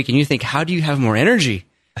brand new week. And you think, how do you have more energy?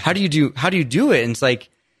 How do you do it? And it's like,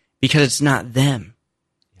 because it's not them.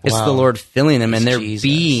 It's Wow. the Lord filling them, and they're Jesus.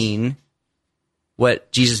 being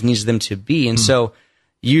what Jesus needs them to be. And so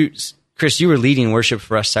Chris, you were leading worship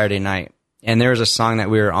for us Saturday night. And there was a song that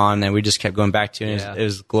we were on that we just kept going back to. And it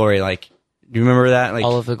was Glory. Like, do you remember that? Like,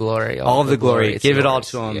 All of the glory. all of the glory. It's Give it all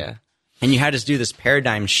yours. to him. Yeah. And you had us do this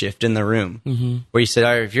paradigm shift in the room where you said,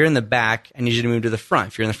 all right, if you're in the back, I need you to move to the front.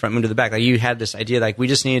 If you're in the front, move to the back. Like, you had this idea, like, we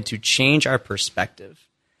just needed to change our perspective.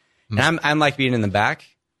 And I'm like being in the back.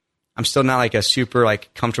 I'm still not like a super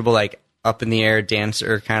like comfortable, like up in the air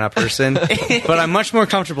dancer kind of person, but I'm much more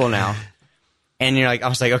comfortable now. And you're like, I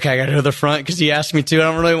was like, okay, I got to go to the front because he asked me to.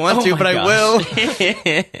 I don't really want to, but I will.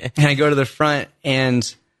 And I go to the front,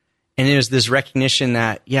 and it was this recognition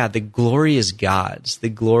that, yeah, the glory is God's, the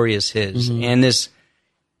glory is His. And this,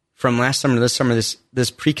 from last summer to this summer, this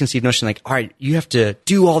preconceived notion, like, all right, you have to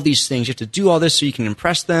do all these things, you have to do all this so you can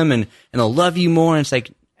impress them, and they'll love you more. And it's like,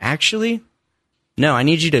 actually, no, I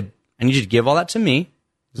need you to give all that to me.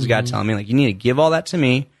 This is God telling me, like, you need to give all that to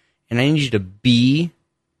me, and I need you to be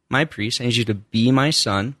my priest. I need you to be my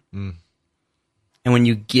son. And when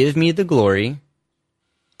you give me the glory,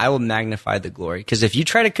 I will magnify the glory. Because if you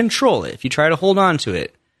try to control it, if you try to hold on to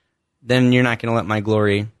it, then you're not going to let my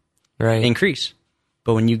glory increase.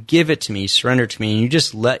 But when you give it to me, surrender to me, and you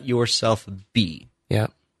just let yourself be, Yeah.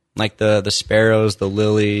 like the sparrows, the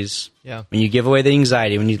lilies, when you give away the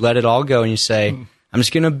anxiety, when you let it all go and you say, I'm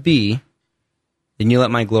just going to be, then you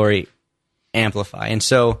let my glory amplify. And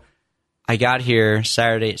so I got here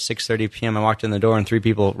Saturday at 6:30 p.m. I walked in the door, and 3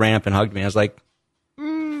 people ran up and hugged me. I was like,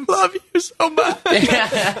 love you so much.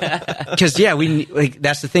 Because,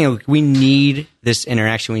 that's the thing. We need this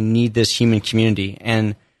interaction. We need this human community.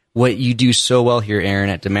 And what you do so well here, Aaron,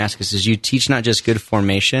 at Damascus is you teach not just good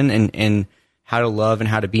formation and how to love and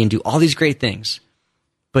how to be and do all these great things,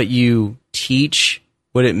 but you teach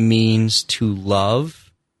what it means to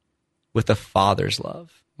love with a father's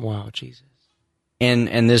love. Wow, Jesus.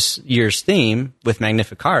 And this year's theme with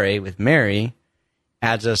Magnificare, with Mary,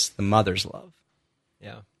 adds us the mother's love.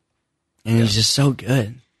 Yeah. And it's just so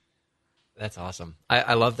good. That's awesome.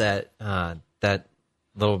 I love that that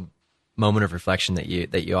little moment of reflection that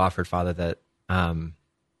you offered, Father, that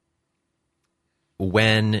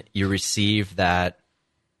when you receive that,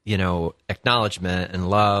 acknowledgement and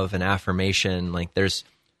love and affirmation, like there's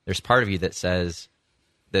part of you that says,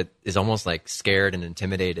 that is almost like scared and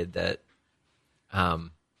intimidated that I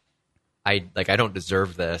don't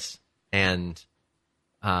deserve this, and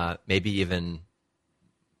maybe even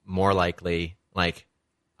more likely,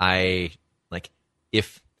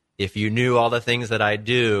 if you knew all the things that I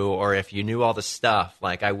do, or if you knew all the stuff,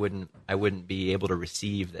 like I wouldn't be able to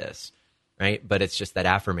receive this, right? But it's just that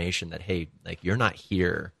affirmation that, hey, like you're not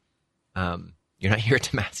here at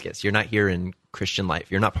Damascus, you're not here in Christian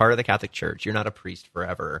life, you're not part of the Catholic Church, you're not a priest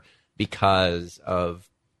forever because of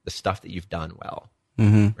the stuff that you've done well,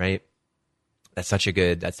 right? That's such a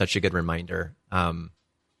good reminder.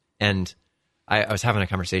 And I was having a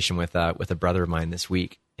conversation with a brother of mine this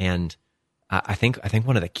week, and I think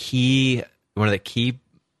one of the key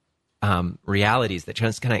realities that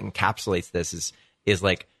just kind of encapsulates this is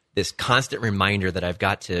like this constant reminder that I've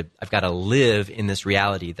got to live in this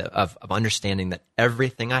reality of understanding that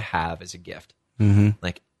everything I have is a gift.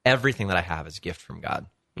 Like everything that I have is a gift from God.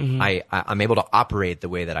 I'm able to operate the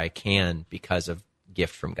way that I can because of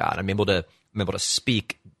gift from God. I'm able to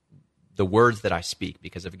speak the words that I speak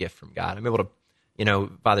because of a gift from God. I'm able to,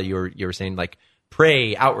 Father, you were saying like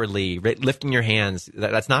pray outwardly, lifting your hands.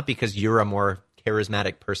 That's not because you're a more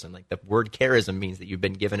charismatic person. Like the word charism means that you've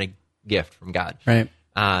been given a gift from God. Right.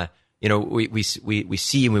 We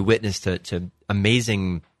see and we witness to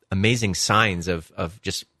amazing signs of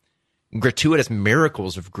just gratuitous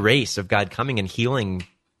miracles of grace of God coming and healing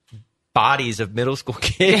bodies of middle school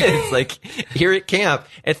kids, like here at camp.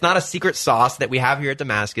 It's not a secret sauce that we have here at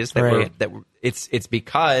Damascus. It's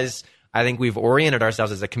because I think we've oriented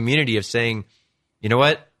ourselves as a community of saying, you know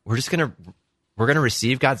what, we're gonna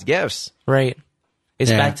receive God's gifts. Right.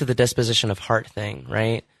 It's back to the disposition of heart thing,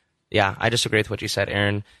 right? Yeah, I disagree with what you said,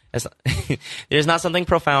 Aaron. There's not something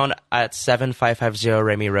profound at 7550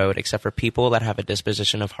 Remy Road, except for people that have a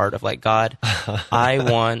disposition of heart of like, God, I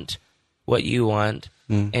want what you want.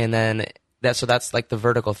 And then that's like the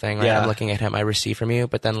vertical thing, right? I'm looking at him, I receive from you,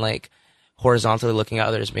 but then like horizontally looking at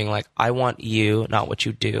others being like, I want you, not what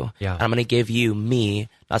you do. Yeah. And I'm going to give you me,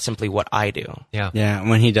 not simply what I do. Yeah. Yeah. And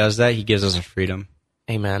when he does that, he gives us a freedom.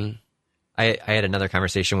 Amen. I had another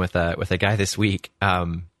conversation with a guy this week.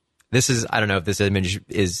 This is, I don't know if this image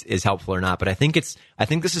is helpful or not, but I think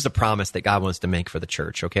this is a promise that God wants to make for the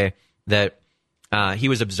church. Okay. That, he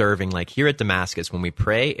was observing like here at Damascus, when we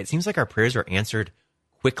pray, it seems like our prayers are answered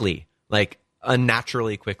quickly, like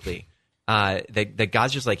unnaturally quickly. That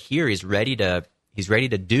God's just like here, he's ready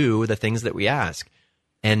to do the things that we ask.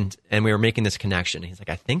 And we were making this connection. He's like,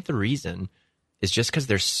 I think the reason is just because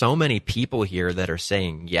there's so many people here that are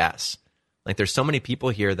saying yes. Like there's so many people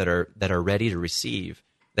here that are ready to receive,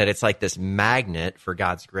 that it's like this magnet for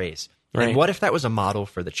God's grace. Right. And what if that was a model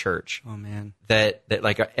for the church? Oh man. That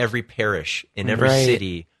like every parish in every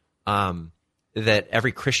city, that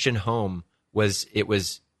every Christian home was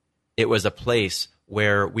a place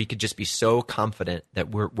where we could just be so confident that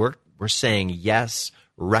we're saying yes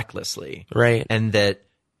recklessly. Right. And that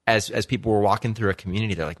as people were walking through a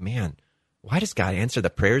community, they're like, man, why does God answer the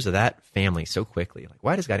prayers of that family so quickly? Like,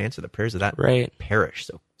 why does God answer the prayers of that parish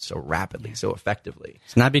so rapidly, so effectively?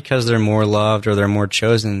 It's not because they're more loved or they're more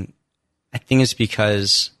chosen. I think it's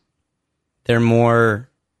because they're more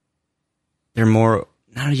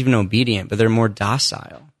not even obedient, but they're more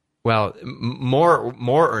docile. Well, more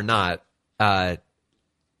or not,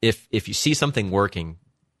 if you see something working,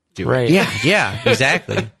 do it. Yeah,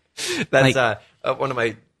 exactly. That's one of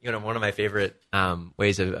my favorite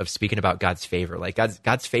ways of speaking about God's favor. Like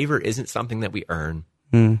God's favor isn't something that we earn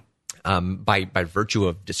by virtue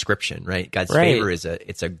of description, right? God's favor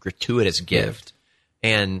it's a gratuitous gift,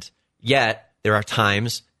 and yet there are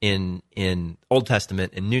times in Old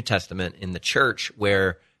Testament and New Testament in the church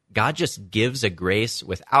where God just gives a grace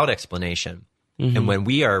without explanation. And when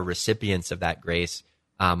we are recipients of that grace,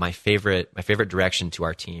 my favorite direction to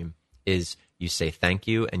our team is you say thank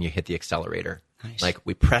you and you hit the accelerator. Nice. Like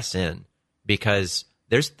we press in, because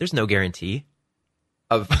there's no guarantee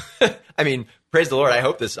of I mean, praise the Lord, I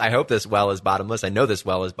hope this well is bottomless. I know this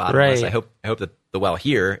well is bottomless. Right. I hope that the well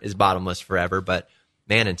here is bottomless forever, but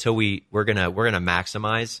man, until we're gonna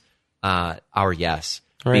maximize our yes,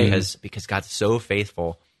 because God's so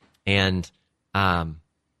faithful. And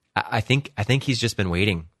I think he's just been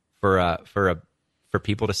waiting for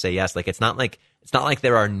people to say yes. Like it's not like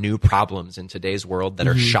there are new problems in today's world that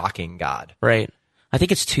are shocking God. Right. I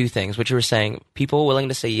think it's two things. What you were saying, people willing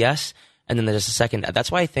to say yes, and then there's a second.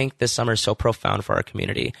 That's why I think this summer is so profound for our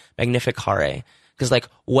community. Magnificare. Because like,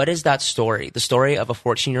 what is that story? The story of a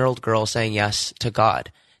 14-year-old girl saying yes to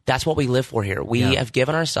God. That's what we live for here. We have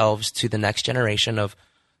given ourselves to the next generation of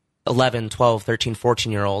 11, 12, 13,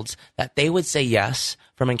 14-year-olds that they would say yes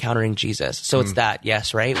from encountering Jesus. So it's that,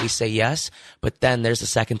 yes, right? We say yes, but then there's the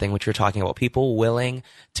second thing, which you're talking about, people willing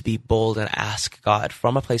to be bold and ask God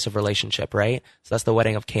from a place of relationship, right? So that's the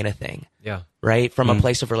wedding of Cana thing. Yeah. Right? From a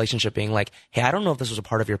place of relationship being like, hey, I don't know if this was a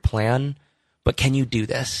part of your plan, but can you do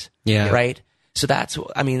this? Yeah. Right? So that's,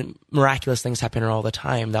 I mean, miraculous things happen here all the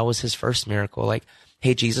time. That was his first miracle. Like,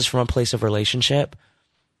 hey, Jesus, from a place of relationship,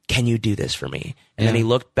 can you do this for me? And then he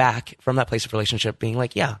looked back from that place of relationship being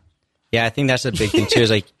like, yeah. Yeah, I think that's a big thing too, is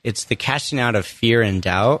like, it's the casting out of fear and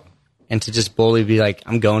doubt, and to just boldly be like,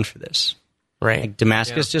 I'm going for this. Right. Like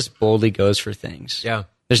Damascus just boldly goes for things. Yeah.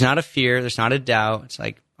 There's not a fear. There's not a doubt. It's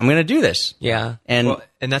like, I'm going to do this. Yeah. And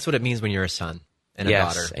that's what it means when you're a son and a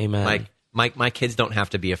daughter. Amen. Like My kids don't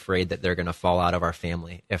have to be afraid that they're going to fall out of our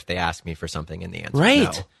family if they ask me for something and the answer Right.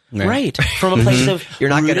 is no. Right. From a place of You're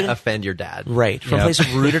not going rooted- to offend your dad. Right. From Yep. a place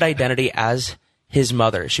of rooted identity as his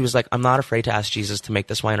mother. She was like, I'm not afraid to ask Jesus to make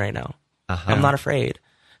this wine right now. I'm not afraid.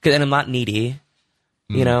 And I'm not needy.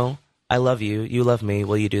 You know, I love you. You love me.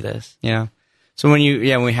 Will you do this? Yeah. So when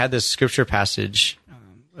we had this scripture passage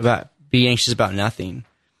about be anxious about nothing,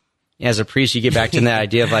 as a priest, you get back to that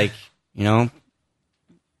idea of like, you know,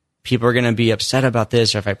 people are going to be upset about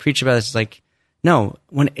this, or if I preach about this, it's like, no,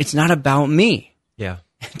 when it's not about me, Yeah.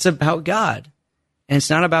 it's about God. And it's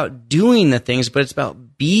not about doing the things, but it's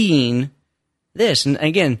about being this. And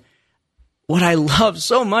again, what I love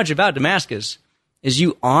so much about Damascus is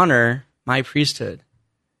you honor my priesthood.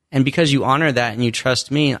 And because you honor that and you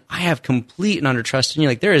trust me, I have complete and utter trust in you.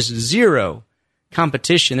 Like, there is zero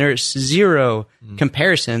competition. There is zero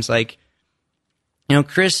comparisons. Like, you know,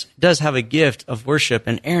 Chris does have a gift of worship,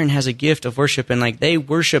 and Aaron has a gift of worship, and like they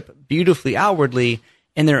worship beautifully outwardly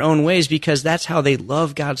in their own ways because that's how they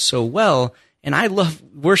love God so well. And I love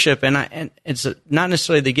worship, and it's not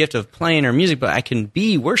necessarily the gift of playing or music, but I can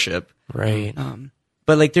be worship. Right.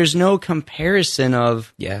 But like, there's no comparison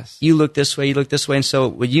of Yes. you look this way, you look this way. And so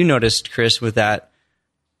what you noticed, Chris, with that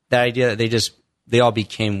idea that they all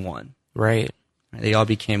became one. Right. They all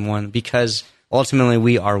became one because ultimately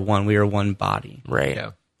we are one. We are one body. Right.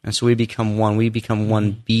 Yeah. And so we become one. We become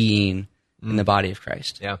one being in the body of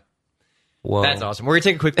Christ. Yeah. Whoa. That's awesome. We're gonna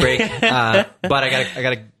take a quick break, but I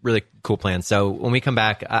got a really cool plan. So when we come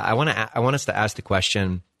back, I want us to ask the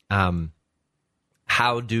question: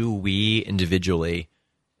 how do we individually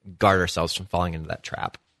guard ourselves from falling into that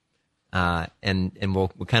trap? And we'll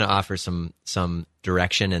kind of offer some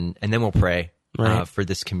direction, and then we'll pray for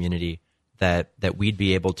this community that we'd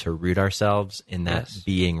be able to root ourselves in that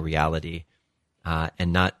being reality,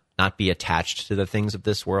 and not be attached to the things of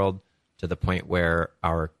this world, to the point where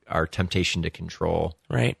our temptation to control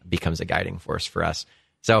becomes a guiding force for us.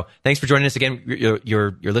 So thanks for joining us again.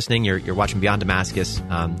 You're listening. You're watching Beyond Damascus,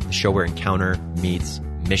 the show where encounter meets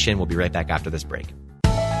mission. We'll be right back after this break.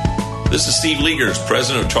 This is Steve Liegers,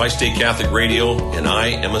 president of Tri-State Catholic Radio, and I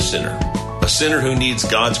am a sinner. A sinner who needs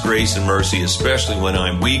God's grace and mercy, especially when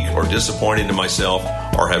I'm weak or disappointed in myself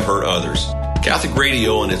or have hurt others. Catholic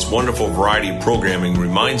Radio and its wonderful variety of programming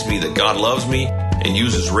reminds me that God loves me and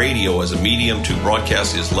uses radio as a medium to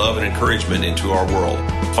broadcast His love and encouragement into our world.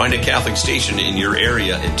 Find a Catholic station in your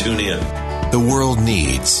area and tune in. The world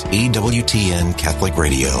needs EWTN Catholic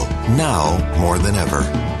Radio, now more than ever.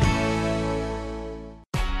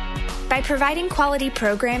 By providing quality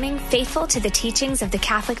programming faithful to the teachings of the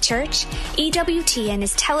Catholic Church, EWTN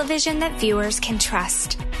is television that viewers can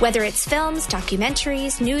trust. Whether it's films,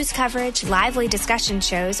 documentaries, news coverage, lively discussion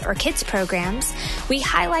shows, or kids programs, we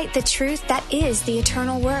highlight the truth that is the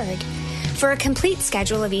eternal Word. For a complete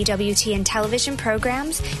schedule of EWTN television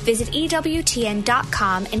programs, visit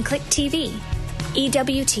EWTN.com and click TV.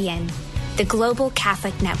 EWTN, the Global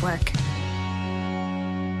Catholic Network.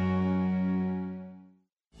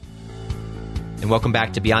 And welcome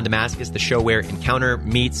back to Beyond Damascus, the show where encounter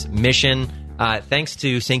meets mission. Thanks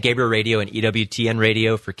to St. Gabriel Radio and EWTN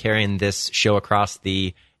Radio for carrying this show across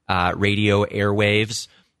the radio airwaves.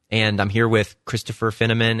 And I'm here with Christopher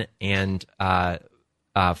Finneman and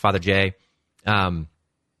Father Jay.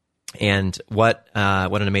 And what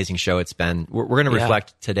an amazing show it's been. We're going to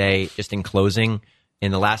reflect today, just in closing,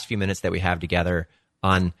 in the last few minutes that we have together,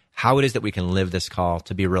 on how it is that we can live this call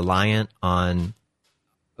to be reliant on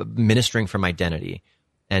ministering from identity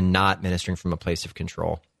and not ministering from a place of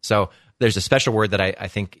control. So there's a special word that I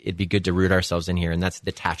think it'd be good to root ourselves in here, and that's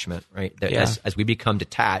detachment, right? That as we become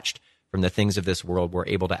detached from the things of this world, we're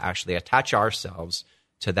able to actually attach ourselves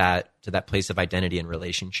to that place of identity and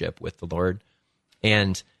relationship with the Lord.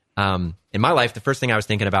 And in my life, the first thing I was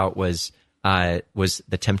thinking about was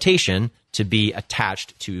the temptation to be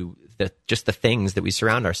attached to just the things that we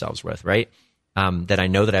surround ourselves with, right? That I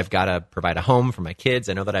know that I've got to provide a home for my kids.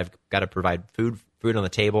 I know that I've got to provide food on the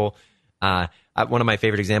table. One of my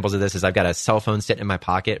favorite examples of this is I've got a cell phone sitting in my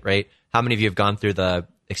pocket, right? How many of you have gone through the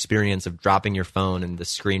experience of dropping your phone and the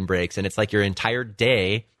screen breaks, and it's like your entire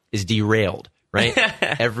day is derailed, right?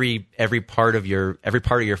 every part of your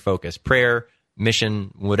focus, prayer,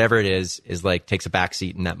 mission, whatever it is like takes a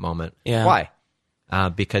backseat in that moment. Yeah. Why?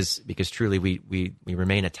 Because truly we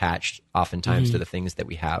remain attached oftentimes to the things that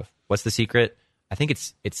we have. What's the secret? I think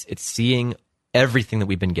it's seeing everything that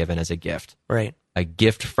we've been given as a gift. Right. A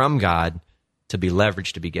gift from God to be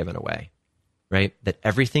leveraged to be given away. Right? That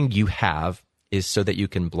everything you have is so that you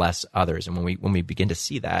can bless others. And when we begin to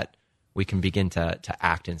see that, we can begin to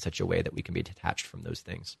act in such a way that we can be detached from those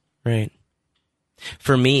things. Right.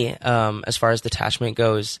 For me, as far as detachment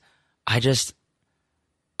goes, I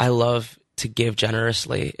love to give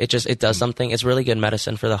generously. It does something. It's really good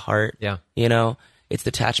medicine for the heart. Yeah. You know, it's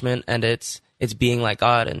detachment, and it's being like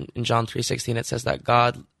God. And in John 3:16, it says that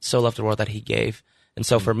God so loved the world that he gave. And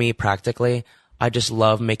so for me, practically, I just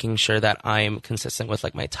love making sure that I'm consistent with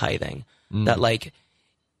like my tithing, that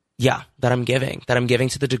I'm giving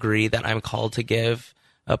to the degree that I'm called to give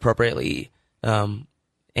appropriately. And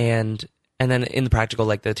then in the practical,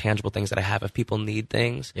 like the tangible things that I have, if people need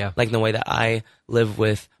things, like in the way that I live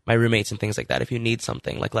with my roommates and things like that, if you need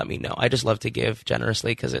something, like let me know. I just love to give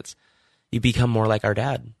generously because you become more like our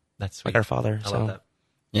dad. That's sweet. Like our father. I love that.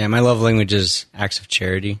 Yeah, my love language is acts of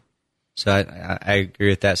charity. So I agree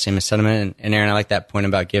with that same sentiment. And Aaron, I like that point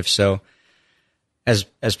about gifts. So as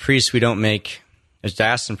priests, as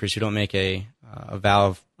diocesan priests, we don't make a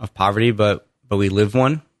vow of poverty, but we live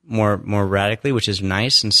one more radically, which is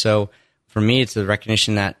nice. And so for me, it's the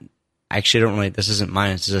recognition that this isn't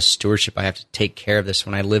mine. This is a stewardship. I have to take care of this.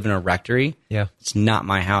 When I live in a rectory, it's not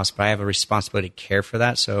my house, but I have a responsibility to care for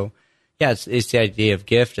that. So yeah, it's the idea of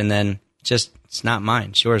gift, and then it's not mine.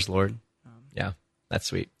 It's yours, Lord. Yeah, that's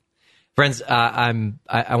sweet. Friends, I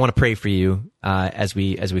want to pray for you as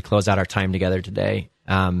we close out our time together today.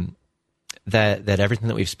 That everything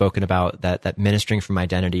that we've spoken about, that ministering from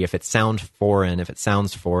identity, if it sounds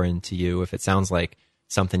foreign to you, if it sounds like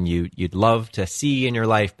something you'd love to see in your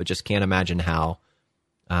life but just can't imagine how,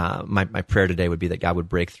 my prayer today would be that God would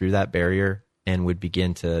break through that barrier and would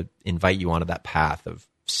begin to invite you onto that path of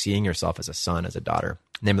seeing yourself as a son, as a daughter.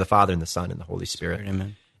 In the name of the Father, and the Son, and the Holy Spirit.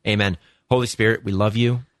 Amen. Amen. Holy Spirit, we love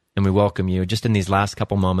you and we welcome you. Just in these last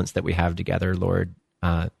couple moments that we have together, Lord,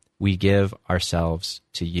 we give ourselves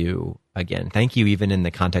to you again. Thank you, even in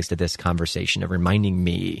the context of this conversation, of reminding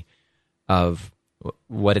me of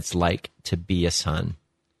what it's like to be a son,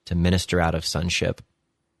 to minister out of sonship.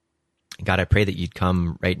 God, I pray that you'd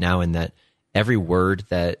come right now, and that every word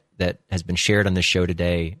that has been shared on this show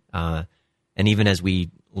today, and even as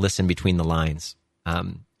we listen between the lines,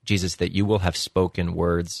 Jesus, that you will have spoken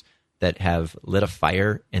words that have lit a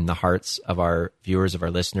fire in the hearts of our viewers, of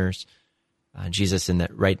our listeners. Jesus, and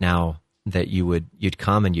that right now that you'd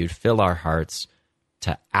come and you'd fill our hearts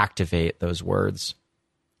to activate those words.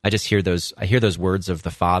 I hear those words of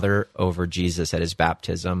the Father over Jesus at his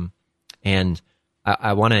baptism. And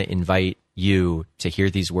I want to invite you to hear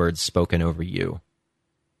these words spoken over you.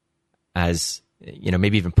 As,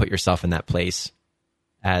 maybe even put yourself in that place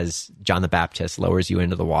as John the Baptist lowers you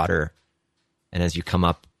into the water. And as you come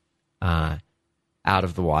up out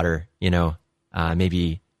of the water,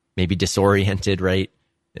 maybe disoriented, right?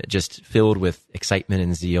 Just filled with excitement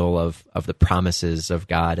and zeal of the promises of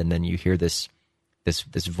God. And then you hear this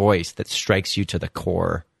voice that strikes you to the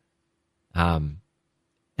core. And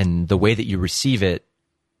the way that you receive it,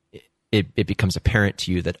 it becomes apparent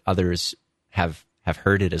to you that others have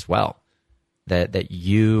heard it as well. That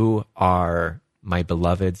you are my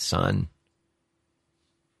beloved son.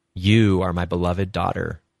 You are my beloved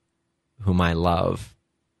daughter, whom I love,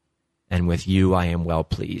 and with you I am well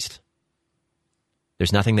pleased.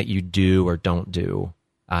 There's nothing that you do or don't do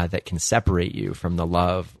that can separate you from the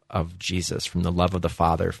love of Jesus, from the love of the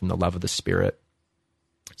Father, from the love of the Spirit.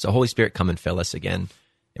 So Holy Spirit, come and fill us again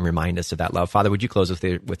and remind us of that love. Father, would you close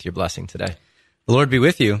with your blessing today? The Lord be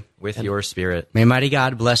with you. With your spirit. May mighty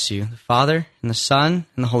God bless you, the Father, and the Son,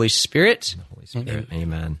 and the Holy Spirit. And the Holy Spirit.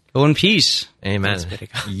 Amen. Go in peace. Amen.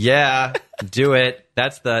 Yeah, do it.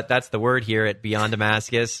 That's the word here at Beyond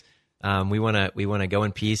Damascus. We want to go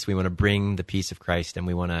in peace. We want to bring the peace of Christ, and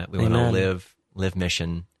we want to live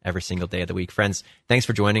mission every single day of the week. Friends, thanks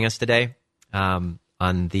for joining us today on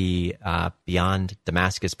the Beyond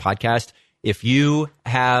Damascus podcast. If you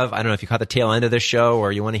have, I don't know if you caught the tail end of this show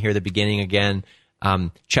or you want to hear the beginning again,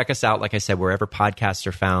 check us out, like I said, wherever podcasts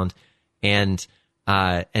are found, and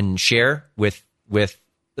share with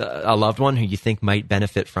a loved one who you think might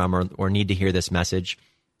benefit from or need to hear this message.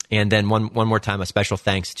 And then one more time, a special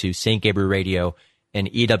thanks to St. Gabriel Radio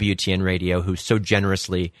and EWTN Radio, who so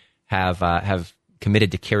generously have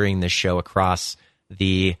committed to carrying this show across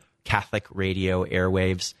the Catholic radio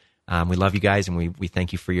airwaves. We love you guys, and we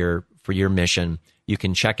thank you for your mission. You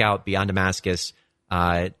can check out Beyond Damascus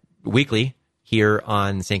weekly here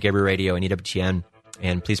on St. Gabriel Radio and EWTN.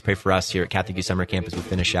 And please pray for us here at Catholic Youth Summer Camp as we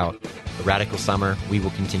finish out the Radical Summer. We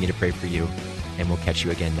will continue to pray for you, and we'll catch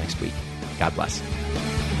you again next week. God bless.